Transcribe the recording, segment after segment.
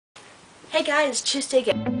Hey guys, it's Tuesday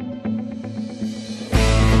again.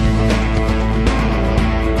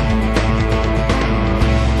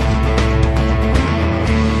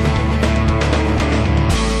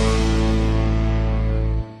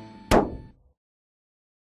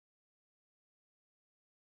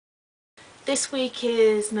 This week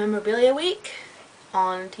is Memorabilia week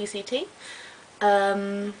on TCT.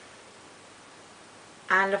 And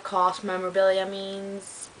of course memorabilia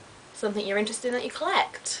means something you're interested in that you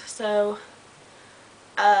collect. So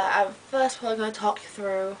first of all I'm going to talk you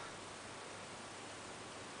through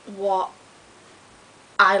what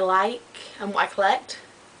I like and what I collect.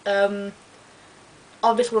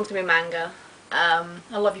 Obviously one's going to be manga.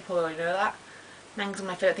 A lot of people already know that. Manga's one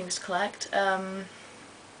of my favourite things to collect. I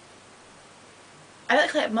don't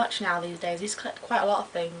collect much now these days. I used to collect quite a lot of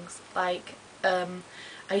things. Like, I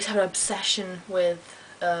used to have an obsession with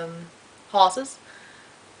horses.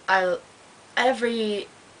 Every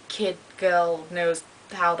girl knows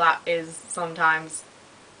how that is sometimes,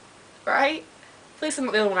 right? At least I'm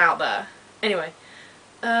not the only one out there. Anyway,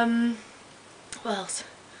 what else?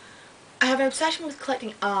 I have an obsession with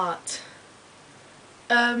collecting art.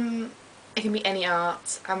 It can be any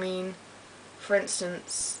art. I mean, for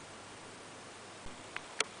instance,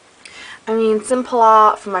 simple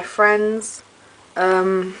art from my friends,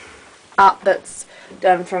 art that's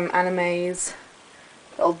done from animes,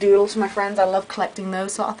 little doodles from my friends. I love collecting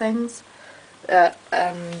those sort of things.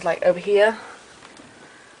 Like over here,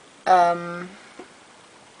 little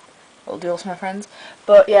doodles from my friends.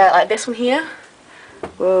 But yeah, like this one here.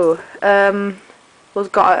 Whoa, I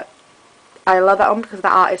love that one because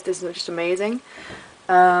that artist is just amazing.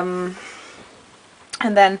 And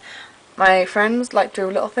then my friends drew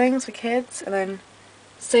little things for kids, and then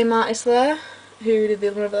same artist there who did the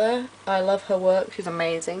other one over there. I love her work, she's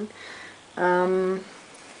amazing.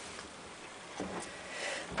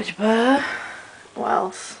 What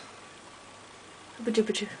else?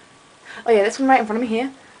 Oh yeah, this one right in front of me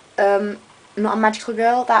here. Not a Magical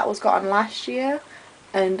Girl, that was gotten last year,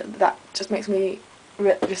 and that just makes me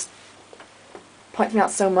just points me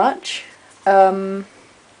out so much. I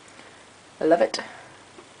love it.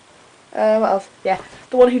 What else? Yeah,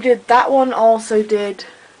 the one who did that one also did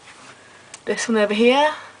this one over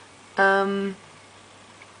here. It's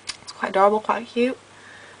quite adorable, quite cute.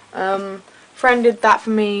 Friend did that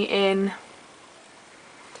for me in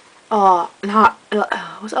was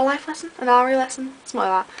it a life lesson? An RE lesson? Something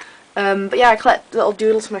like that. But yeah, I collect little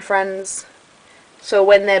doodles for my friends, so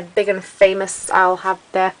when they're big and famous I'll have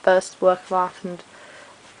their first work of art and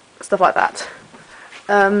stuff like that.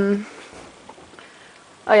 Oh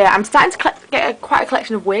yeah, I'm starting to get quite a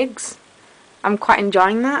collection of wigs. I'm quite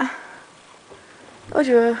enjoying that. Oh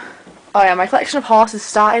yeah, my collection of horses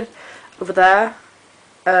started over there.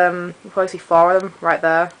 You probably see 4 of them right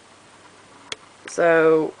there.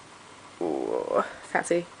 So, can't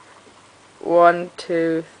see. 1,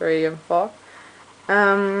 2, 3, and 4.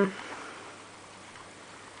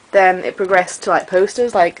 Then it progressed to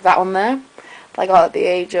posters, like that one there. I got at the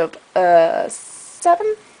age of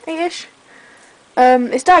 7, 8ish.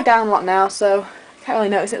 It's died down a lot now, so I can't really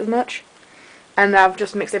notice it as much. And I've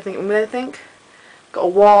just mixed everything with it, I think. Got a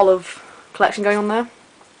wall of collection going on there.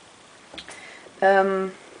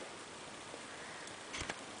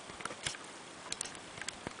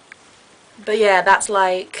 But yeah, that's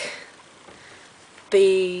like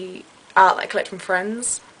the art that I collect from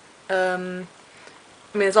friends. There's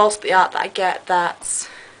also the art that I get that's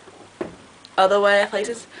other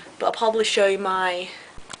places, but I'll probably show you my...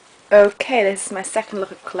 Okay, this is my second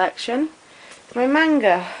look at collection. It's my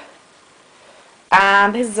manga.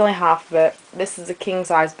 And this is only half of it. This is a king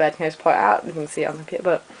size bed, can I just point out? You can see it on the computer,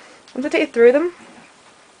 but I'm going to take you through them.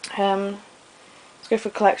 Let's go for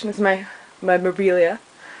a collection. This is my memorabilia.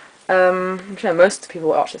 I'm sure most people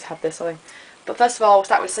who watch this have this, I think. But first of all, we'll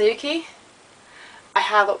start with Sayuki. I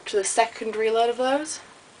have up to the second reload of those.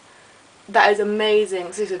 That is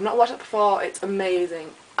amazing. Seriously, I've not watched it before, it's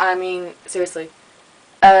amazing. I mean, seriously.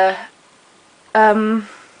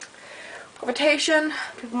 Gravitation,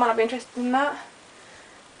 people might not be interested in that.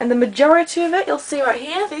 And the majority of it, you'll see right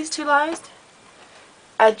here, these 2 lines,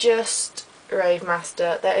 are just Rave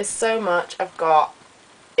Master. There is so much I've got.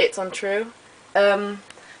 It's untrue.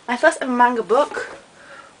 My first ever manga book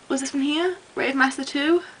was this one here, Rave Master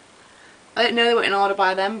 2. I didn't know they were in order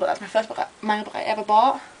by them, but that's my first manga book I ever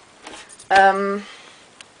bought.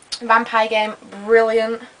 Vampire Game,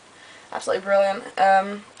 brilliant. Absolutely brilliant.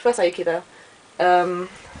 First Sayuki though.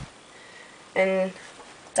 And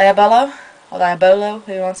Diabolo, or Diabolo,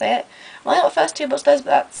 who you want to say it. I only got the first 2 books of those, but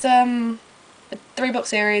that's a 3-book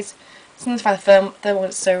series. Sometimes find the third one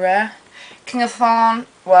is so rare. King of Thorn,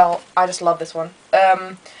 well, I just love this one.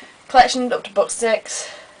 Collection up to book 6.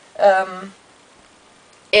 I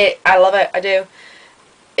love it, I do.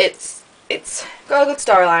 It's got a good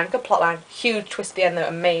storyline, good plotline, huge twist at the end though,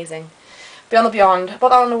 amazing. Beyond the Beyond, I bought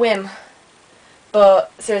that on a whim,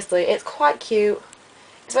 but seriously, it's quite cute.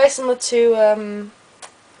 It's very similar to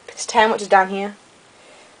Pitch 10, which is down here.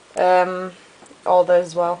 All those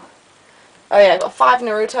as well. Oh yeah, I've got 5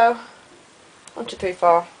 Naruto. 1, 2, 3,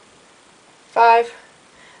 4, 5.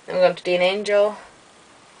 Then we're going to Dean Angel.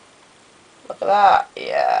 Look at that,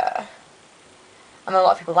 yeah. I know a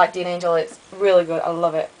lot of people like Dean Angel, it's really good, I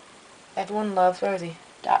love it. Everyone loves, where is he?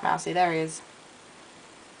 Dark Mousey, there he is.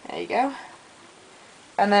 There you go.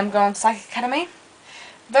 And then we're going to Psychic Academy.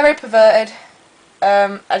 Very perverted,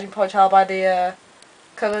 as you can probably tell by the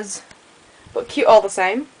covers, but cute all the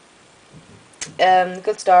same.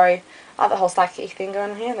 Good story. I like the whole psychic thing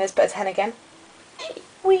going on here, and there's bit of 10 again.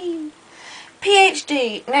 Whee!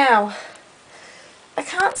 PhD. Now, I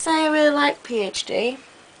can't say I really like PhD.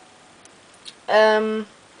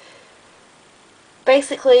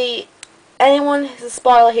 Basically, anyone who's a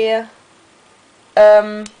spoiler here,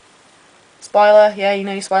 spoiler, yeah, you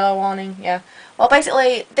know your spoiler warning, yeah. Well,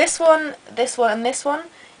 basically, this one, and this one,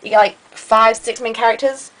 you get like 5, 6 main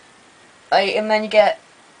characters, like, and then you get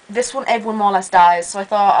this one, everyone more or less dies, so I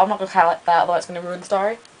thought, I'm not going to highlight that, otherwise it's going to ruin the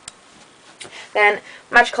story. Then,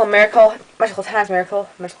 Magical Miracle, Magical Times Miracle,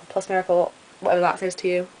 Magical Plus Miracle, whatever that says to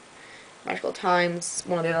you. Magical Times,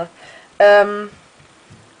 one or the other.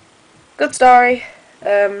 Good story,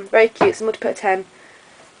 very cute, similar to Pit 10.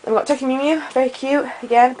 Then we've got Tucky Mew Mew, very cute,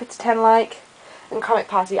 again, Pit 10 like, and Comic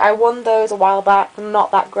Party. I won those a while back, they're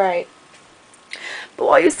not that great. But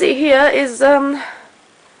what you see here is, not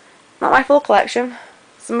my full collection.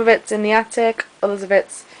 Some of it's in the attic, others of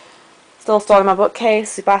it's still stored in my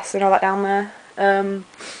bookcase, Sebastian and all that down there.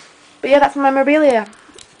 But yeah, that's my memorabilia.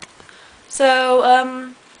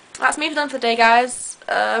 So, that's me done for the day, guys.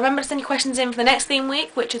 Remember to send your questions in for the next theme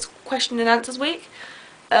week, which is question and answers week.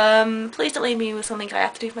 Please don't leave me with something I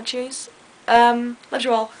have to do for my choose. Love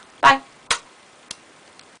you all. Bye.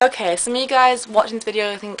 Okay, some of you guys watching this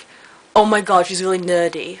video think, oh my god, she's really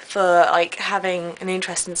nerdy for like having an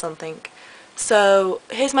interest in something. So,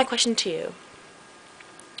 here's my question to you.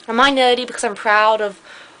 Am I nerdy because I'm proud of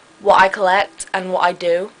what I collect and what I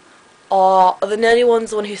do? Or are the nerdy ones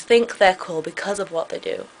the ones who think they're cool because of what they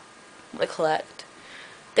do, what they collect?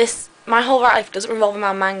 My whole life doesn't revolve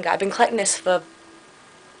around manga. I've been collecting this for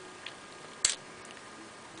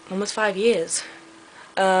almost 5 years.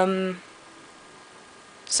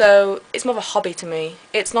 So it's more of a hobby to me.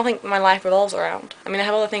 It's nothing my life revolves around. I mean, I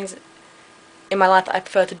have other things in my life that I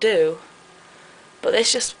prefer to do, but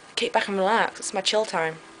this just kick back and relax. It's my chill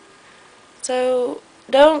time. So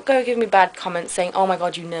don't go give me bad comments saying, oh my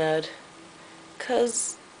god, you nerd.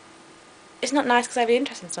 Because it's not nice because I have an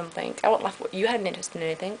interest in something. I won't laugh at what you had an interest in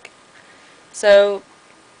anything. So,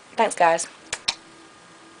 thanks guys.